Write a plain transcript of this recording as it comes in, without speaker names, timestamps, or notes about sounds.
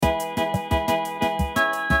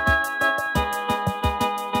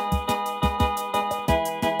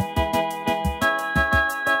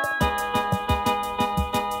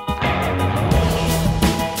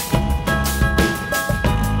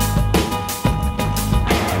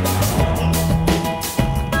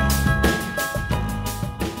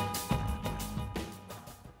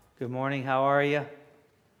morning. How are you?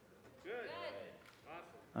 Good.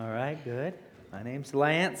 Awesome. All right, good. My name's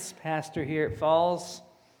Lance, pastor here at Falls.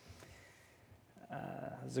 It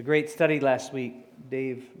was a great study last week,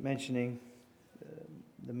 Dave mentioning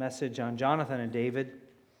the message on Jonathan and David.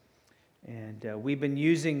 And we've been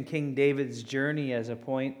using King David's journey as a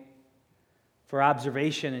point for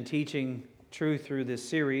observation and teaching truth through this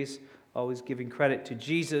series, always giving credit to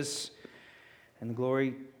Jesus and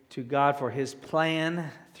glory to God for His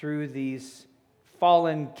plan through these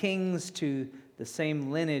fallen kings to the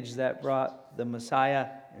same lineage that brought the Messiah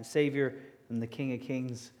and Savior and the King of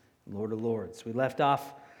Kings, Lord of Lords. We left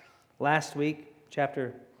off last week,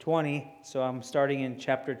 chapter 20, so I'm starting in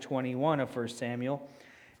chapter 21 of 1 Samuel.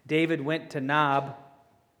 David went to Nob,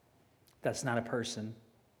 that's not a person,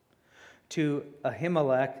 to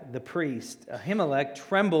Ahimelech the priest. Ahimelech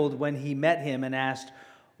trembled when he met him and asked,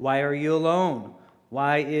 "Why are you alone?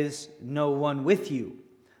 Why is no one with you?"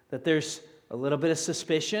 That there's a little bit of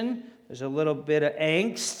suspicion, there's a little bit of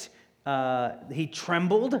angst. He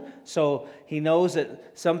trembled, so he knows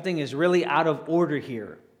that something is really out of order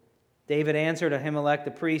here. David answered Ahimelech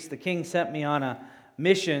the priest, "The king sent me on a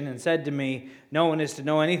mission and said to me, 'No one is to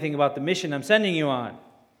know anything about the mission I'm sending you on.'"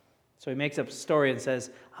 So he makes up a story and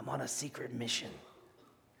says, "I'm on a secret mission.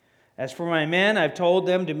 As for my men, I've told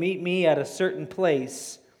them to meet me at a certain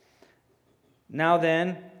place. Now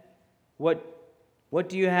then, what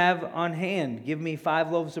do you have on hand? Give me 5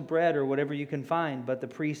 loaves of bread or whatever you can find." But the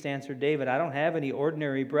priest answered David, "I don't have any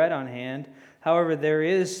ordinary bread on hand. However, there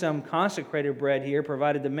is some consecrated bread here,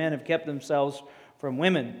 provided the men have kept themselves from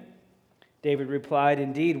women." David replied,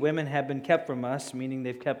 "Indeed, women have been kept from us," meaning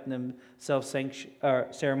they've kept themselves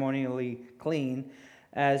ceremonially clean.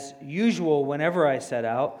 "As usual, whenever I set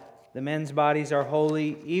out, the men's bodies are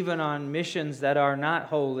holy, even on missions that are not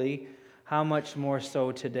holy. How much more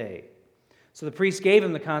so today?" So the priest gave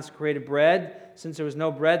him the consecrated bread. Since there was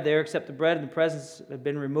no bread there except the bread and the presence had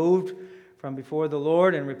been removed from before the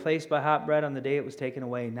Lord and replaced by hot bread on the day it was taken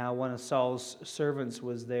away. Now one of Saul's servants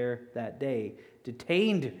was there that day,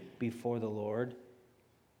 detained before the Lord.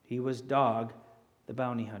 He was Dog, the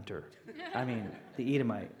bounty hunter. The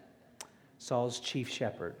Edomite, Saul's chief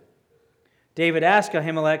shepherd. David asked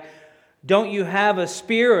Ahimelech, "Don't you have a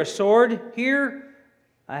spear or a sword here?"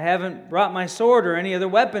 "I haven't brought my sword or any other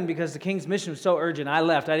weapon because the king's mission was so urgent. I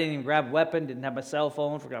left. I didn't even grab a weapon, didn't have my cell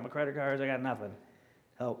phone, forgot my credit cards. I got nothing.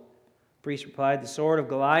 Help." The priest replied, "The sword of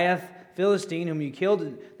Goliath, Philistine, whom you killed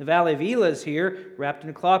in the valley of Elah, is here, wrapped in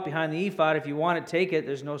a cloth behind the ephod. If you want it, take it.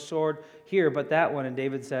 There's no sword here but that one." And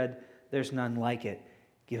David said, "There's none like it.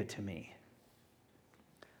 Give it to me.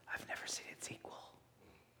 I've never seen its equal."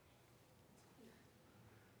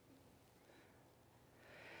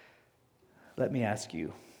 Let me ask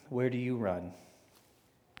you, where do you run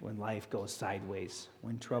when life goes sideways,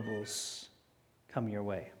 when troubles come your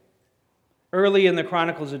way? Early in the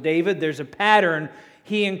Chronicles of David, there's a pattern.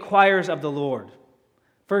 He inquires of the Lord.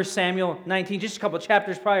 1 Samuel 19, just a couple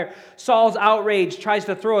chapters prior, Saul's outrage tries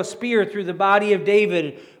to throw a spear through the body of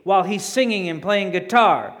David while he's singing and playing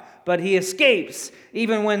guitar, but he escapes.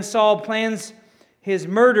 Even when Saul plans his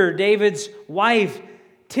murder, David's wife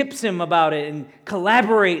tips him about it and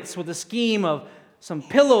collaborates with a scheme of some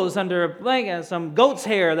pillows under a blanket, some goat's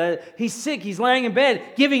hair, that he's sick, he's laying in bed,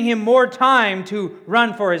 giving him more time to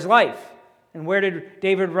run for his life. And where did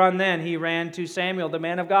David run then? He ran to Samuel, the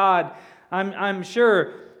man of God. I'm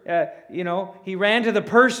sure, he ran to the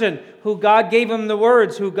person who God gave him the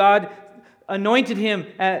words, who God anointed him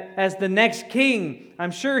as the next king.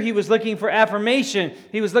 I'm sure he was looking for affirmation.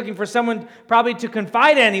 He was looking for someone probably to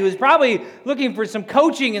confide in. He was probably looking for some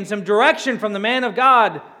coaching and some direction from the man of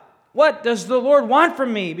God. What does the Lord want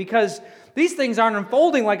from me? Because these things aren't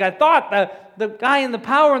unfolding like I thought. The guy in the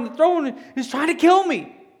power and the throne is trying to kill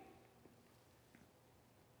me.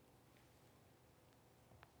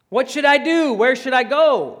 What should I do? Where should I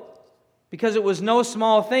go? Because it was no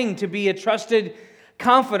small thing to be a trusted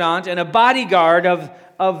confidant and a bodyguard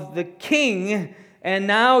of the king, and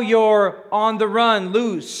now you're on the run,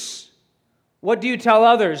 loose. What do you tell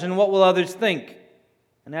others, and what will others think?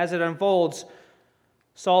 And as it unfolds,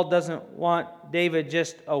 Saul doesn't want David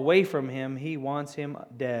just away from him. He wants him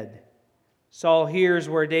dead. Saul hears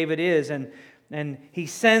where David is, and he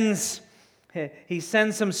sends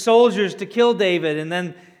some soldiers to kill David, and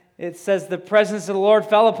then it says the presence of the Lord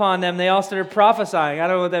fell upon them. They all started prophesying. I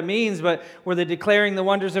don't know what that means, but were they declaring the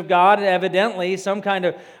wonders of God? Evidently, some kind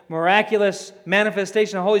of miraculous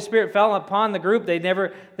manifestation of the Holy Spirit fell upon the group. They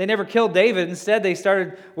never killed David. Instead, they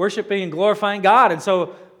started worshiping and glorifying God. And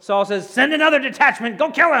so Saul says, send another detachment,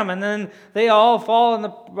 go kill him. And then they all fall in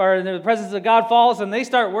the presence of God falls, and they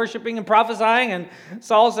start worshiping and prophesying. And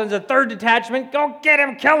Saul sends a third detachment, go get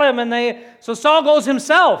him, kill him. So Saul goes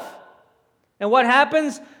himself. And what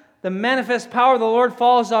happens? The manifest power of the Lord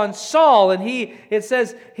falls on Saul, and it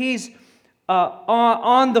says he's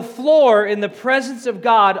on the floor in the presence of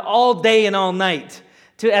God all day and all night.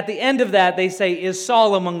 At the end of that, they say, is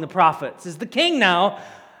Saul among the prophets? Is the king now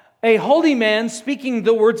a holy man speaking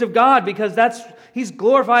the words of God? Because he's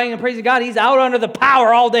glorifying and praising God. He's out under the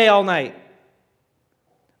power all day, all night.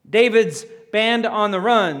 David's band on the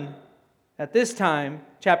run at this time,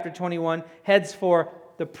 chapter 21, heads for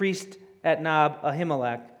the priest at Nob,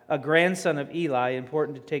 Ahimelech, a grandson of Eli.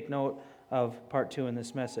 Important to take note of part 2 in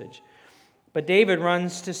this message. But David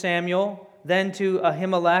runs to Samuel, then to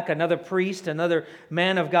Ahimelech, another priest, another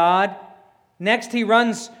man of God. Next, he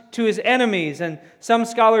runs to his enemies, and some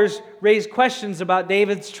scholars raise questions about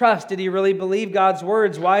David's trust. Did he really believe God's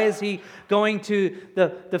words? Why is he going to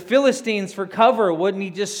the Philistines for cover? Wouldn't he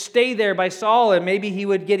just stay there by Saul, and maybe he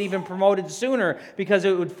would get even promoted sooner because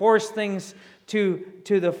it would force things to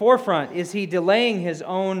the forefront? Is he delaying his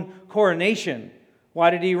own coronation? Why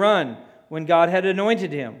did he run when God had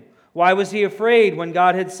anointed him? Why was he afraid when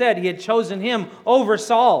God had said he had chosen him over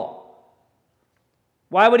Saul?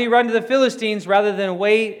 Why would he run to the Philistines rather than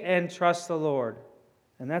wait and trust the Lord?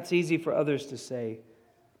 And that's easy for others to say.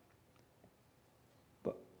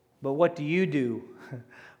 But what do you do?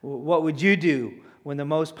 What would you do when the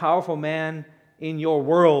most powerful man in your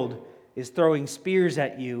world is throwing spears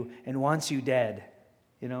at you and wants you dead?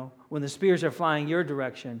 When the spears are flying your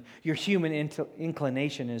direction, your human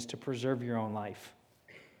inclination is to preserve your own life.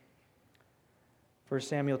 1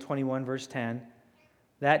 Samuel 21, verse 10.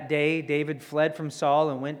 That day David fled from Saul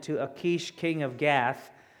and went to Achish, king of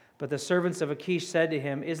Gath. But the servants of Achish said to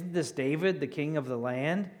him, isn't this David, the king of the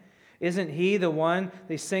land? Isn't he the one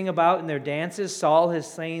they sing about in their dances? Saul has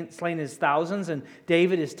slain his thousands and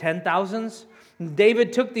David his 10,000s.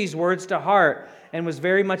 David took these words to heart and was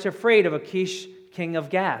very much afraid of Achish, king of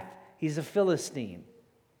Gath. He's a Philistine.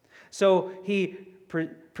 So he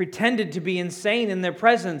pretended to be insane in their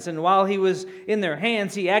presence, and while he was in their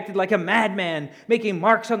hands, he acted like a madman, making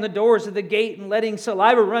marks on the doors of the gate and letting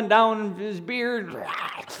saliva run down his beard.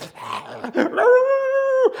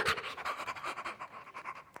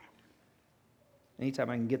 Anytime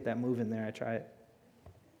I can get that move in there, I try it.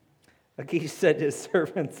 Achish said to his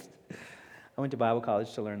servants, I went to Bible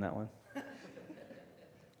college to learn that one.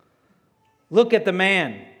 Look at the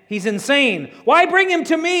man. He's insane. Why bring him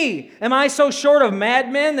to me? Am I so short of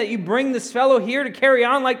madmen that you bring this fellow here to carry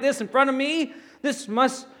on like this in front of me?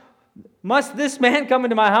 Must this man come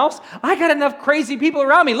into my house? I got enough crazy people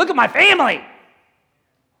around me. Look at my family.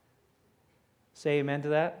 Say amen to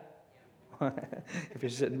that? If you're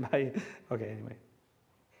sitting by. Okay, anyway.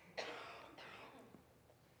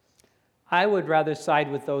 I would rather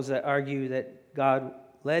side with those that argue that God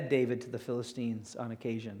led David to the Philistines on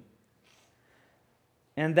occasion.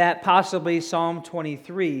 And that possibly Psalm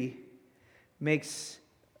 23 makes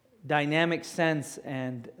dynamic sense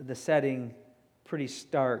and the setting pretty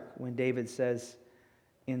stark when David says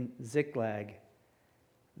in Ziklag,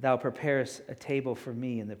 thou preparest a table for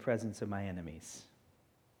me in the presence of my enemies.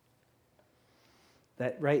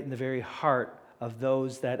 That right in the very heart of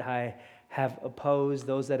those that I have opposed,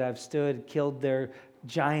 those that I've stood, killed their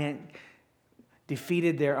giant,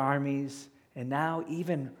 defeated their armies, and now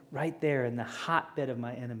even right there in the hotbed of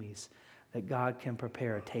my enemies, that God can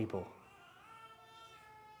prepare a table.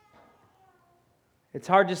 It's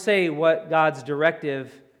hard to say what God's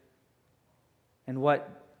directive and what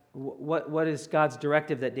is God's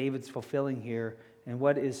directive that David's fulfilling here, and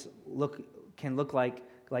what can look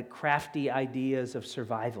like crafty ideas of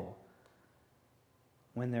survival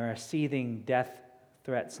when there are seething death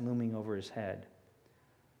threats looming over his head.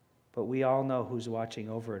 But we all know who's watching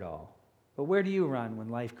over it all. But where do you run when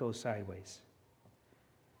life goes sideways?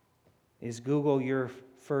 Is Google your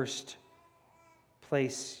first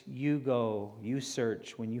place you go, you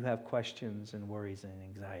search when you have questions and worries and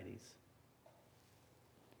anxieties?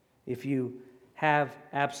 If you have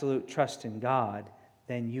absolute trust in God,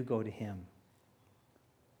 then you go to Him.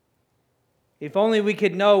 If only we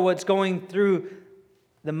could know what's going through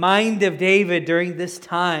the mind of David during this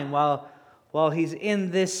time while he's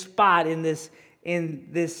in this spot, in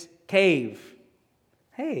this cave.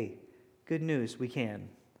 Hey, good news, we can.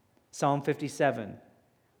 Psalm 57.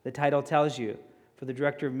 The title tells you, for the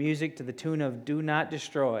director of music to the tune of Do Not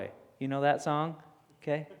Destroy. You know that song?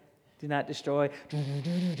 Okay? Do not destroy.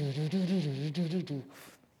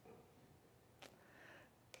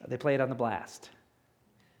 They play it on the blast.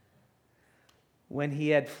 when he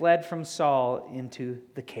had fled from Saul into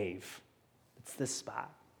the cave. It's this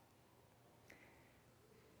spot.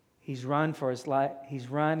 He's run for his life. He's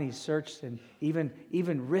searched, and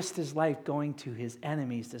even risked his life going to his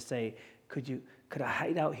enemies to say, could I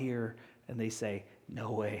hide out here? And they say,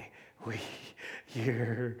 no way.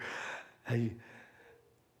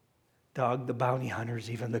 Dog, the bounty hunter's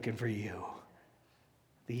even looking for you.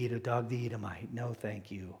 The Edomite, no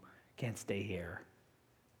thank you. Can't stay here.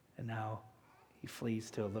 And now he flees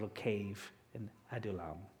to a little cave in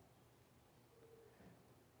Adullam.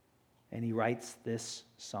 And he writes this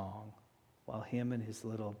song while him and his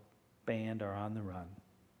little band are on the run.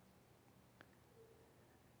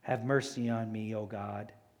 Have mercy on me, O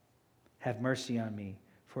God. Have mercy on me,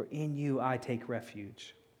 for in you I take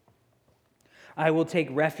refuge. I will take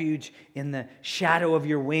refuge in the shadow of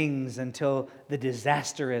your wings until the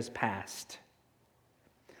disaster has passed.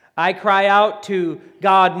 I cry out to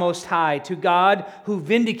God Most High, to God who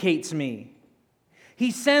vindicates me.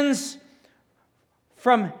 He sends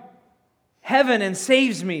from heaven and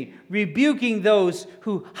saves me, rebuking those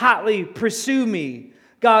who hotly pursue me.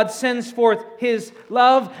 God sends forth His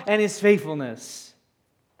love and His faithfulness.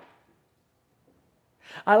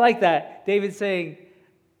 I like that. David saying,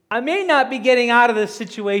 I may not be getting out of this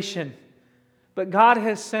situation, but God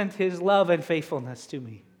has sent His love and faithfulness to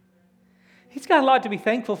me. He's got a lot to be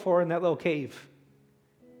thankful for in that little cave.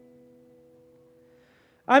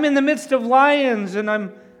 I'm in the midst of lions, and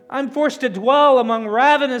I'm forced to dwell among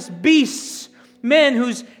ravenous beasts, men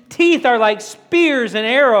whose teeth are like spears and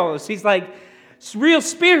arrows. He's like, real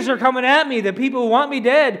spears are coming at me, the people who want me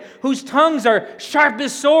dead, whose tongues are sharp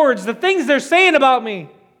as swords, the things they're saying about me.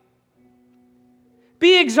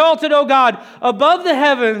 Be exalted, O God, above the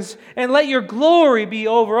heavens, and let your glory be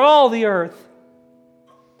over all the earth.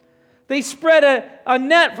 They spread a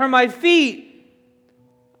net for my feet.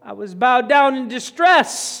 I was bowed down in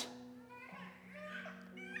distress.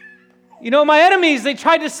 You know, my enemies, they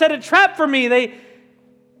tried to set a trap for me.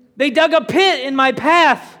 They dug a pit in my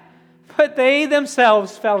path, but they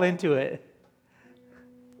themselves fell into it.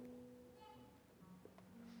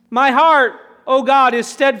 My heart, O God, is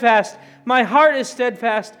steadfast. My heart is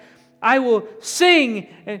steadfast. I will sing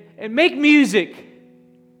and make music.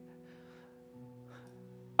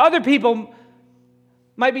 Other people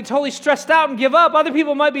might be totally stressed out and give up. Other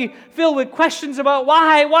people might be filled with questions about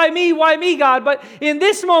why me, God? But in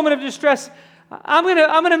this moment of distress, I'm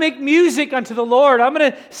gonna make music unto the Lord. I'm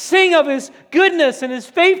gonna sing of His goodness and His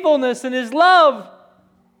faithfulness and His love.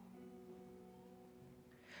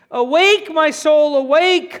 Awake, my soul,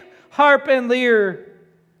 awake, harp and lyre.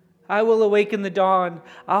 I will awaken the dawn.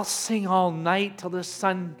 I'll sing all night till the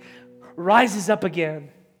sun rises up again.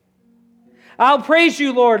 I'll praise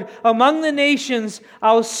you, Lord, among the nations.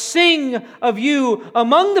 I'll sing of you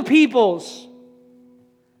among the peoples.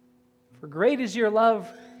 For great is your love,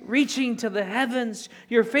 reaching to the heavens.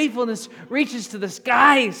 Your faithfulness reaches to the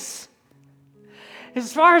skies.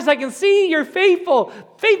 As far as I can see, your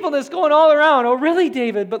faithfulness going all around. Oh, really,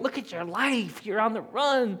 David? But look at your life. You're on the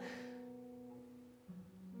run.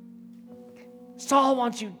 Saul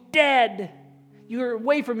wants you dead. You're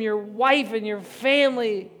away from your wife and your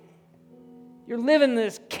family. You're living in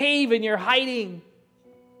this cave and you're hiding.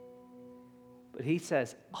 But he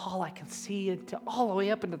says, all I can see all the way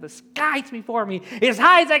up into the skies before me, as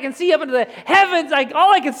high as I can see up into the heavens,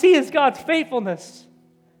 all I can see is God's faithfulness.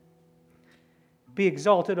 Be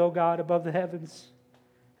exalted, O God, above the heavens,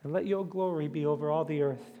 and let your glory be over all the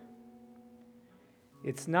earth.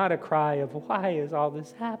 It's not a cry of, why is all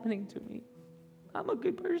this happening to me? I'm a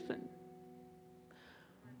good person.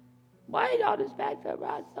 Why is all this bad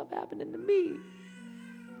stuff happening to me?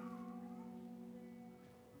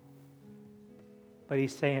 But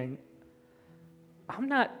he's saying, I'm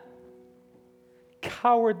not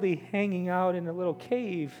cowardly hanging out in a little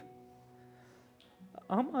cave.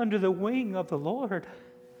 I'm under the wing of the Lord.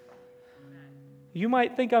 You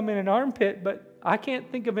might think I'm in an armpit, but I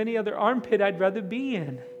can't think of any other armpit I'd rather be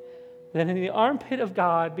in than in the armpit of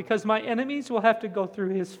God, because my enemies will have to go through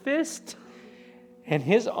His fist and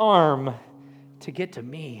His arm to get to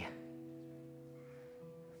me.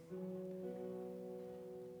 Will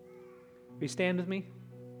you stand with me?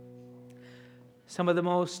 Some of the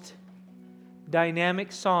most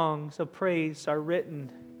dynamic songs of praise are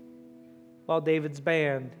written while David's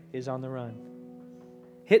band is on the run.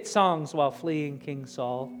 Hit songs while fleeing King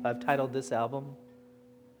Saul. I've titled this album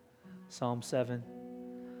Psalm 7,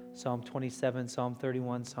 Psalm 27, Psalm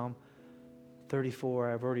 31, Psalm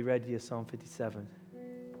 34. I've already read to you Psalm 57.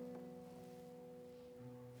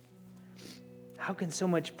 How can so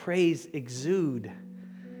much praise exude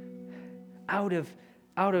out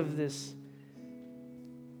of this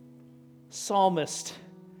psalmist,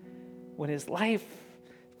 when his life,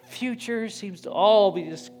 future seems to all be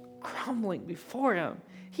just crumbling before him.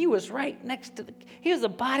 He was right next to he was a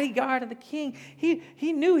bodyguard of the king. He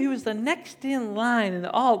knew he was the next in line, and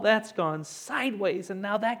all that's gone sideways, and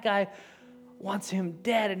now that guy wants him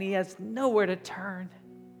dead, and he has nowhere to turn.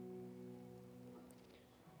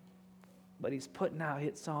 But he's putting out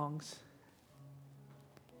hit songs,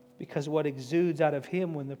 because what exudes out of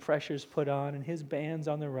him when the pressure's put on and his band's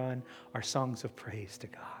on the run are songs of praise to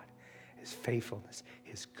God, His faithfulness,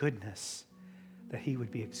 His goodness, that He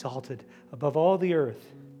would be exalted above all the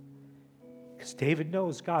earth. Because David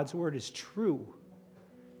knows God's word is true,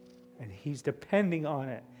 and he's depending on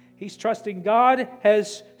it. He's trusting God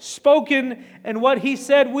has spoken, and what He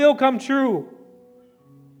said will come true.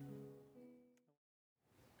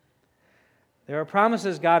 There are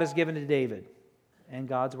promises God has given to David, and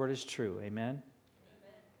God's word is true. Amen?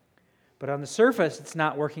 But on the surface, it's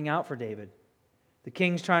not working out for David. The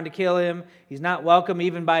king's trying to kill him. He's not welcome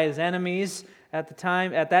even by his enemies at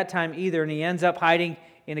that time either, and he ends up hiding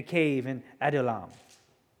in a cave in Adullam.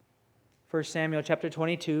 1 Samuel chapter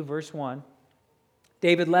 22, verse 1.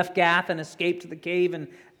 David left Gath and escaped to the cave in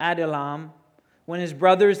Adullam. When his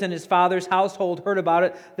brothers and his father's household heard about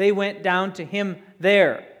it, they went down to him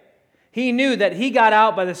there. He knew that he got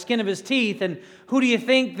out by the skin of his teeth, and who do you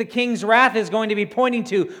think the king's wrath is going to be pointing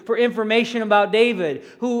to for information about David?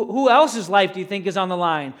 Who else's life do you think is on the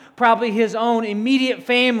line? Probably his own immediate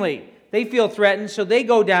family. They feel threatened, so they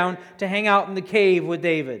go down to hang out in the cave with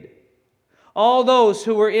David. All those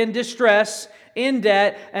who were in distress, in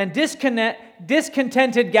debt, and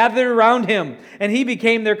discontented gathered around him, and he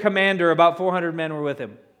became their commander. About 400 men were with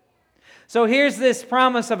him. So here's this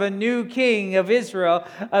promise of a new king of Israel,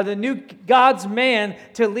 the new God's man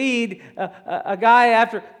to lead a guy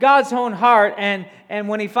after God's own heart. And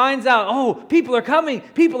when he finds out, oh, people are coming,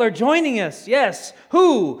 people are joining us. Yes,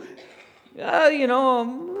 who? Not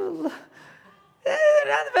the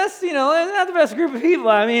best, not the best group of people.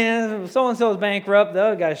 I mean, so-and-so is bankrupt, the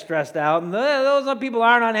other guy's stressed out, and those people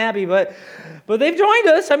aren't unhappy, but they've joined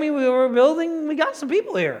us. I mean, we got some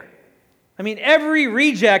people here. I mean, every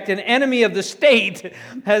reject and enemy of the state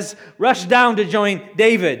has rushed down to join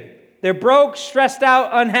David. They're broke, stressed out,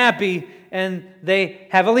 unhappy, and they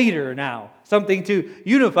have a leader now, something to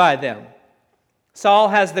unify them. Saul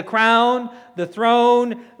has the crown, the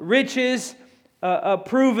throne, riches, a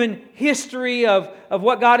proven history of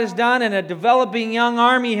what God has done, and a developing young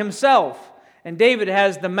army himself. And David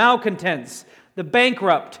has the malcontents, the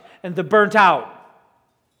bankrupt, and the burnt out.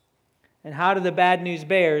 And how do the bad news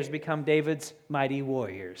bears become David's mighty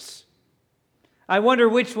warriors? I wonder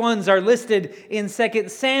which ones are listed in 2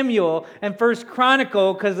 Samuel and 1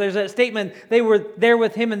 Chronicle, because there's that statement, they were there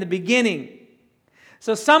with him in the beginning.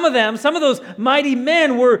 So some of those mighty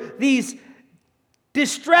men were these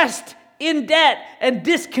distressed, in debt, and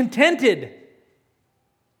discontented.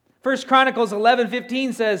 1 Chronicles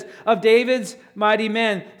 11:15 says, of David's mighty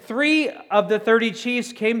men, 3 of the 30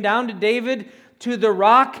 chiefs came down to David to the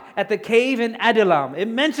rock at the cave in Adullam. It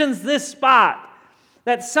mentions this spot,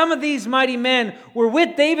 that some of these mighty men were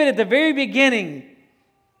with David at the very beginning.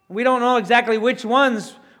 We don't know exactly which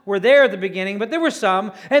ones were there at the beginning, but there were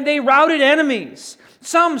some, and they routed enemies.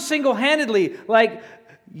 Some single-handedly, like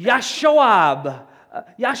Yashoab.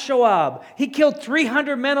 He killed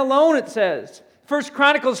 300 men alone, it says. 1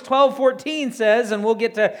 Chronicles 12:14 says, and we'll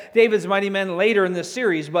get to David's mighty men later in this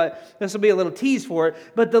series, but this will be a little tease for it.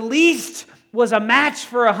 But the least was a match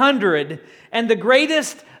for 100, and the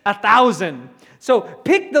greatest 1,000. So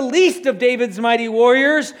pick the least of David's mighty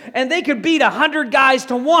warriors, and they could beat 100 guys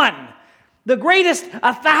to 1. The greatest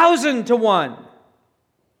 1,000 to 1.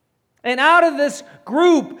 And out of this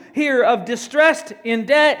group here of distressed, in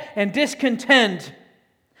debt, and discontent,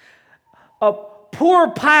 a poor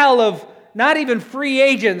pile of not even free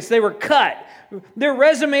agents, they were cut. Their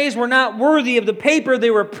resumes were not worthy of the paper they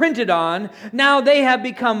were printed on. Now they have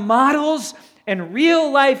become models and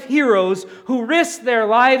real-life heroes who risk their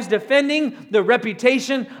lives defending the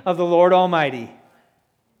reputation of the Lord Almighty.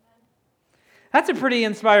 That's a pretty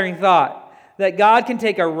inspiring thought, that God can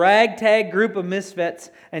take a ragtag group of misfits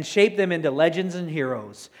and shape them into legends and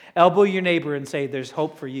heroes. Elbow your neighbor and say, there's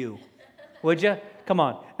hope for you. Would you? Come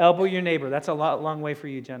on, elbow your neighbor. That's a long way for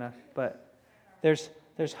you, Jenna, but there's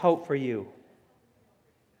hope for you.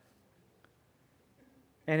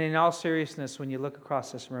 And in all seriousness, when you look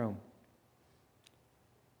across this room,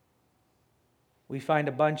 we find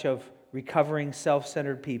a bunch of recovering,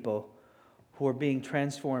 self-centered people who are being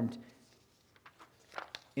transformed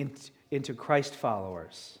into Christ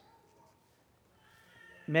followers.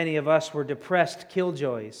 Many of us were depressed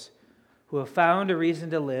killjoys who have found a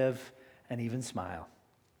reason to live and even smile.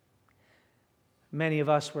 Many of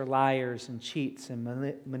us were liars and cheats and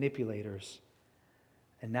manipulators,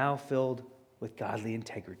 and now filled with godly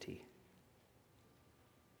integrity.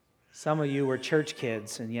 Some of you were church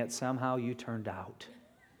kids, and yet somehow you turned out.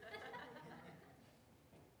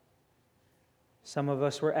 Some of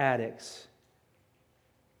us were addicts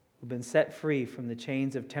who've been set free from the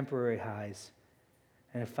chains of temporary highs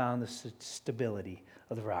and have found the stability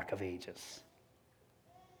of the Rock of Ages.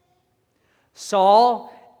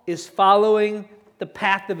 Saul is following the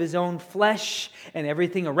path of his own flesh, and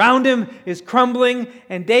everything around him is crumbling,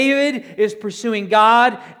 and David is pursuing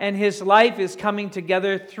God, and his life is coming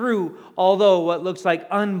together through, although what looks like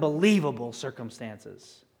unbelievable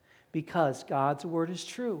circumstances, because God's word is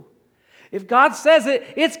true. If God says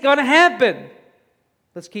it, it's going to happen.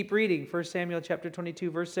 Let's keep reading. 1 Samuel chapter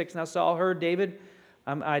 22, verse 6. Now Saul heard David.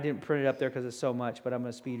 I didn't print it up there because it's so much, but I'm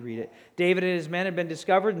going to speed read it. David and his men had been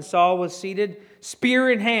discovered, and Saul was seated,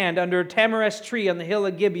 spear in hand, under a tamarisk tree on the hill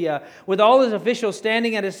of Gibeah, with all his officials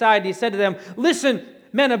standing at his side. He said to them, "Listen,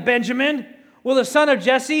 men of Benjamin, will the son of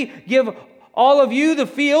Jesse give all of you the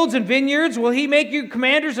fields and vineyards? Will he make you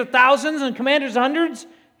commanders of thousands and commanders of hundreds?"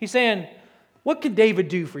 He's saying, what can David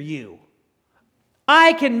do for you?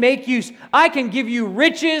 I can give you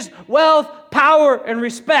riches, wealth, power, and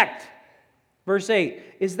respect. Verse 8,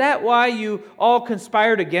 is that why you all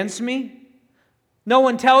conspired against me? No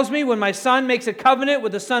one tells me when my son makes a covenant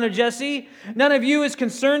with the son of Jesse. None of you is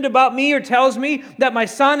concerned about me or tells me that my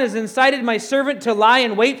son has incited my servant to lie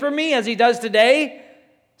in wait for me as he does today.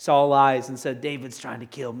 Saul lies and said, David's trying to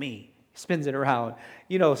kill me. He spins it around.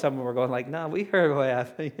 You know, some of them are going like, no, we heard what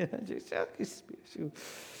happened.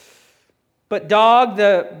 But Dog,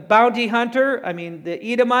 the bounty hunter, the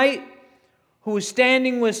Edomite, who was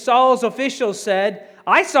standing with Saul's officials, said,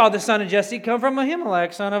 I saw the son of Jesse come from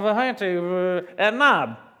Ahimelech, son of Ahitub, at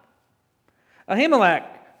Nob. Ahimelech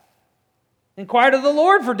inquired of the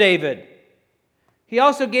Lord for David. He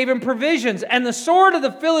also gave him provisions and the sword of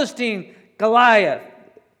the Philistine,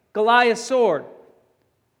 Goliath's sword.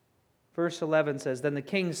 Verse 11 says, Then the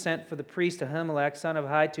king sent for the priest Ahimelech, son of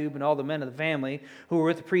Ahitub, and all the men of the family who were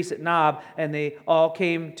with the priest at Nob, and they all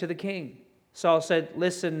came to the king. Saul said,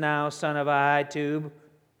 Listen now, son of Ahitub.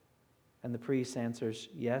 And the priest answers,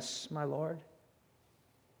 Yes, my lord.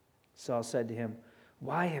 Saul said to him,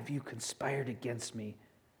 Why have you conspired against me?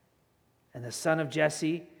 And the son of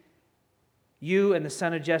Jesse, you and the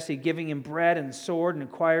son of Jesse, giving him bread and sword and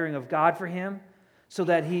inquiring of God for him, so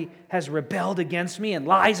that he has rebelled against me and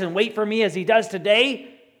lies in wait for me as he does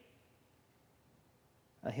today?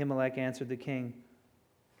 Ahimelech answered the king,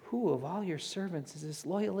 Who of all your servants is as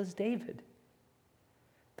loyal as David,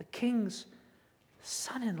 the king's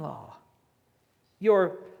son-in-law,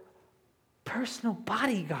 your personal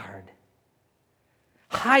bodyguard,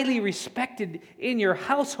 highly respected in your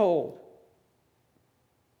household?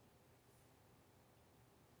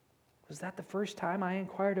 Was that the first time I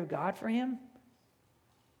inquired of God for him?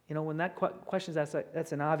 You know, when that question is asked,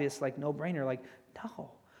 that's an obvious, no-brainer.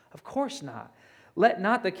 No, of course not. Let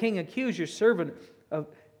not the king accuse your servant of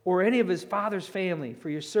or any of his father's family, for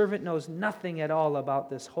your servant knows nothing at all about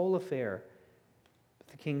this whole affair. But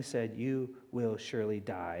the king said, You will surely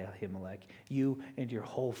die, Ahimelech, you and your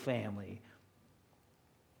whole family.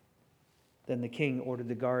 Then the king ordered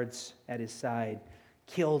the guards at his side,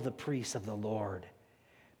 Kill the priests of the Lord,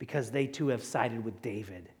 because they too have sided with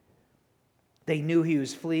David. They knew he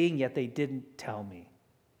was fleeing, yet they didn't tell me.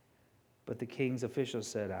 But the king's officials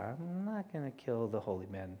said, I'm not going to kill the holy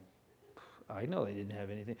men. I know they didn't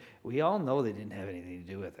have anything. We all know they didn't have anything to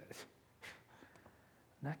do with it.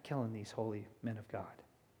 I'm not killing these holy men of God.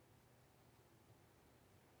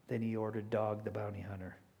 Then he ordered Dog, the bounty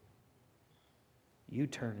hunter, You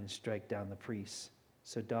turn and strike down the priests.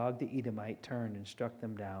 So Dog, the Edomite, turned and struck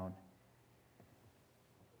them down.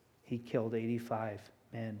 He killed 85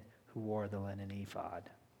 men who wore the linen ephod.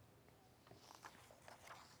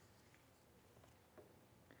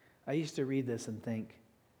 I used to read this and think,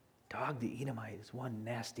 Dog the Edomite is one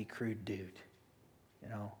nasty, crude dude,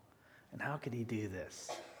 and how could he do this?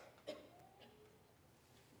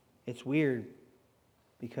 It's weird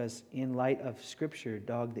because in light of Scripture,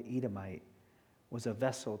 Dog the Edomite was a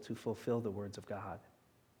vessel to fulfill the words of God.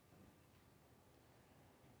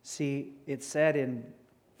 See, it said in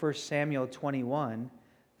 1 Samuel 21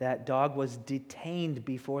 that Dog was detained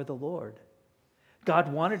before the Lord.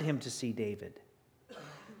 God wanted him to see David.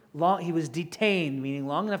 He was detained, meaning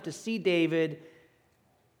long enough to see David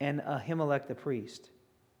and Ahimelech the priest.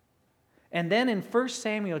 And then in 1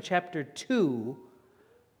 Samuel chapter 2,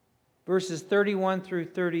 verses 31 through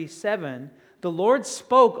 37, the Lord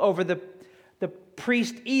spoke over the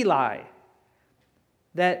priest Eli.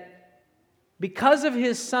 that because of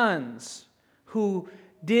his sons who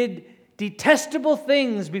did detestable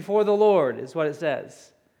things before the Lord, is what it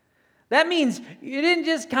says. That means you didn't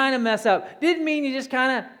just kind of mess up. Didn't mean you just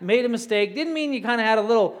kind of made a mistake. Didn't mean you kind of had a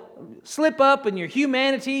little slip up in your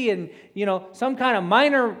humanity and, some kind of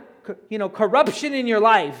minor, corruption in your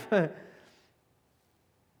life.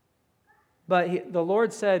 But the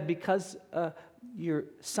Lord said, because your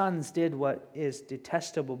sons did what is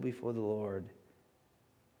detestable before the Lord,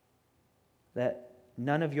 that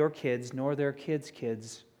none of your kids nor their kids'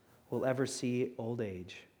 kids will ever see old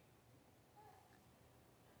age.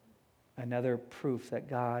 Another proof that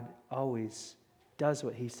God always does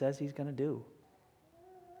what he says he's going to do.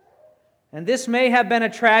 And this may have been a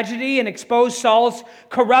tragedy and exposed Saul's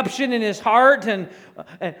corruption in his heart and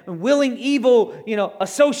willing evil,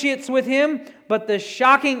 associates with him. But the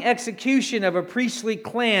shocking execution of a priestly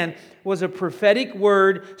clan was a prophetic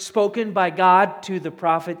word spoken by God to the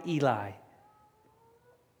prophet Eli.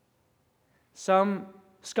 Some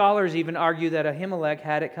scholars even argue that Ahimelech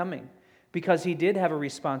had it coming, because he did have a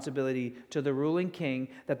responsibility to the ruling king,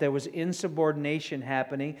 that there was insubordination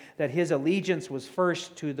happening, that his allegiance was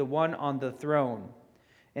first to the one on the throne.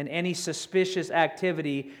 And any suspicious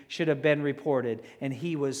activity should have been reported. And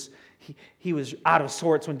he was out of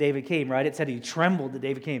sorts when David came, right? It said he trembled that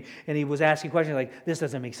David came. And he was asking questions like, this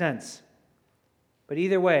doesn't make sense. But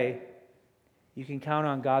either way, you can count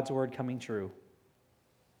on God's word coming true.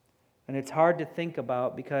 And it's hard to think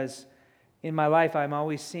about, because in my life, I'm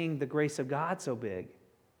always seeing the grace of God so big.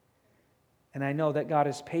 And I know that God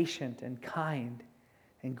is patient and kind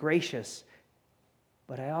and gracious.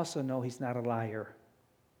 But I also know he's not a liar.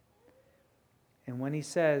 And when he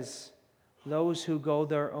says, those who go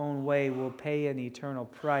their own way will pay an eternal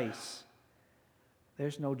price,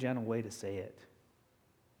 there's no gentle way to say it.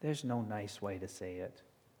 There's no nice way to say it.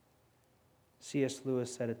 C.S.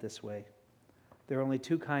 Lewis said it this way: there are only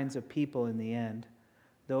two kinds of people in the end.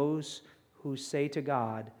 Those who say to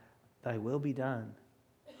God, thy will be done.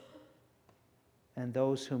 And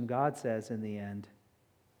those whom God says in the end,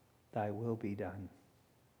 thy will be done.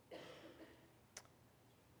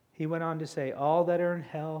 He went on to say, all that are in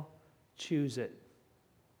hell, choose it.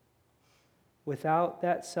 Without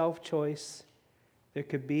that self-choice, there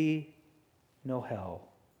could be no hell.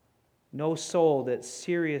 No soul that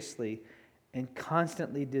seriously and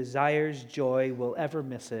constantly desires joy will ever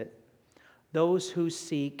miss it. Those who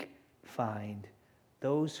seek, find.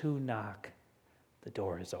 Those who knock, the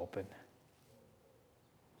door is open.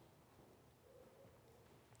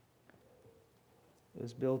 It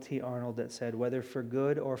was Bill T. Arnold that said, whether for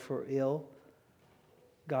good or for ill,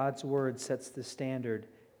 God's word sets the standard,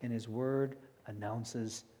 and his word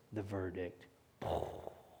announces the verdict.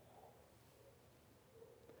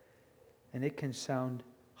 And it can sound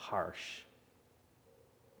harsh.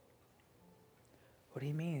 What do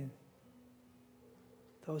you mean?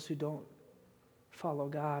 Those who don't follow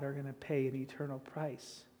God are going to pay an eternal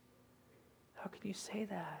price. How can you say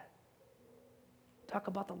that? Talk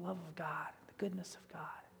about the love of God, the goodness of God,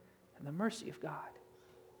 and the mercy of God.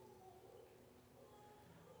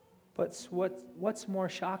 But what's more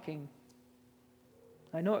shocking?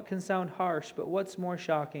 I know it can sound harsh, but what's more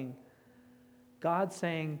shocking? God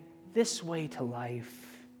saying, this way to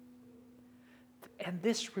life, and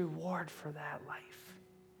this reward for that life.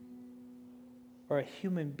 Or a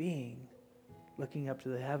human being looking up to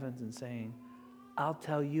the heavens and saying, I'll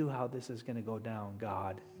tell you how this is going to go down,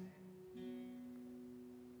 God.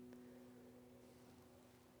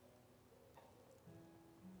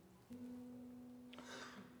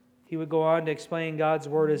 He would go on to explain God's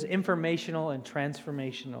word as informational and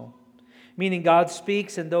transformational. Meaning God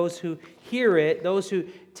speaks, and those who hear it, those who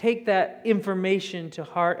take that information to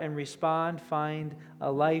heart and respond, find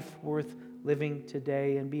a life worth living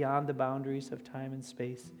today and beyond the boundaries of time and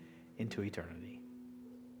space into eternity.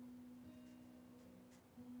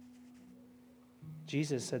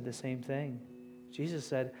 Jesus said the same thing. Jesus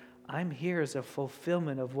said, I'm here as a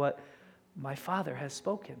fulfillment of what my Father has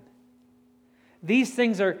spoken. These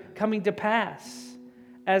things are coming to pass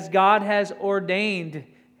as God has ordained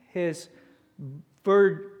his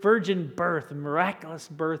virgin birth, miraculous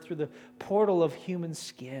birth through the portal of human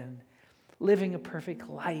skin, living a perfect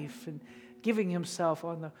life and giving himself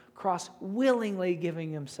on the cross, willingly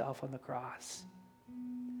giving himself on the cross,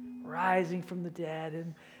 rising from the dead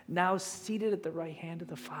and now seated at the right hand of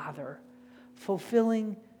the Father,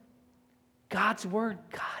 fulfilling God's word.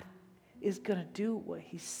 God is going to do what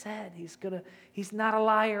he said. He's not a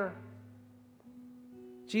liar.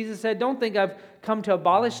 Jesus said, don't think I've come to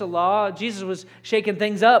abolish the law. Jesus was shaking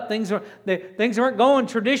things up. Things weren't going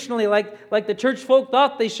traditionally like the church folk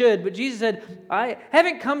thought they should. But Jesus said, I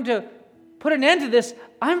haven't come to put an end to this.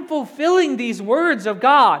 I'm fulfilling these words of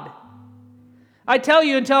God. I tell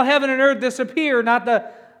you, until heaven and earth disappear, not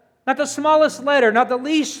the smallest letter, not the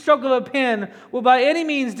least stroke of a pen will by any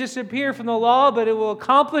means disappear from the law, but it will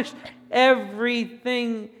accomplish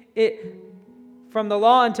everything from the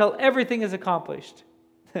law until everything is accomplished.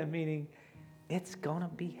 Meaning, it's going to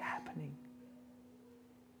be happening.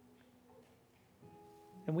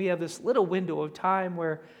 And we have this little window of time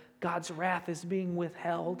where God's wrath is being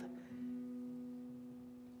withheld.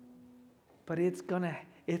 But it's going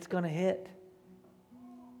to hit.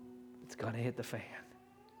 It's going to hit the fan.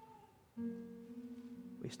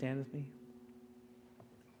 Will you stand with me?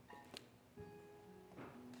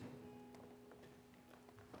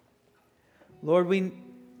 Lord, we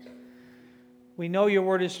know your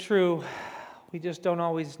word is true. We just don't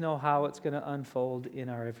always know how it's going to unfold in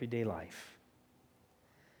our everyday life.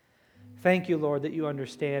 Thank you, Lord, that you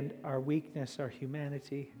understand our weakness, our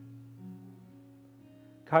humanity.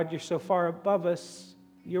 God, you're so far above us.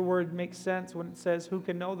 Your word makes sense when it says, who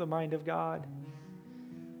can know the mind of God?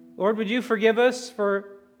 Lord, would you forgive us for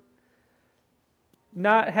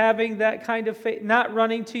not having that kind of faith, not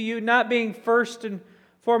running to you, not being first and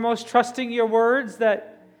foremost trusting your words,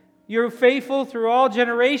 that you're faithful through all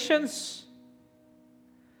generations,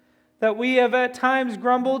 that we have at times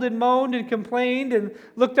grumbled and moaned and complained and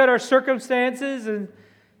looked at our circumstances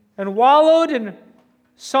and wallowed in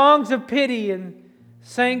songs of pity and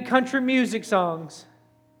sang country music songs,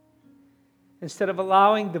 instead of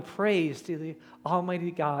allowing the praise to the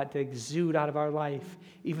Almighty God to exude out of our life,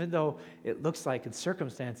 even though it looks like in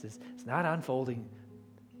circumstances it's not unfolding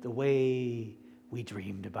the way we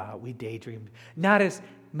dreamed about, we daydreamed. Not as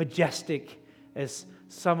majestic as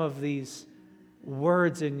some of these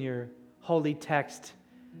words in your holy text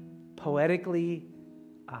poetically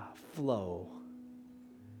flow.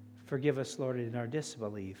 Forgive us, Lord, in our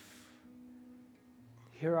disbelief.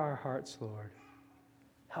 Hear our hearts, Lord.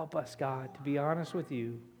 Help us, God, to be honest with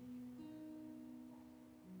you.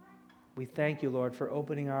 We thank you, Lord, for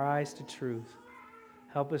opening our eyes to truth.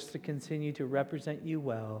 Help us to continue to represent you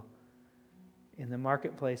well in the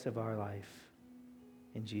marketplace of our life.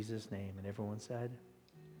 In Jesus' name. And everyone said,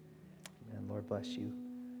 amen. Lord bless you.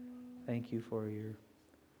 Thank you for your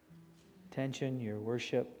attention, your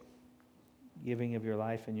worship, giving of your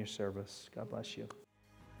life and your service. God bless you.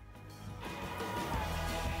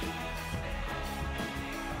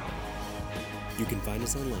 You can find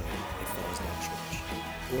us online at Falls Now Church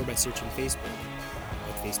or by searching Facebook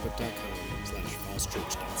at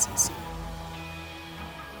facebook.com/fallschurch.cc.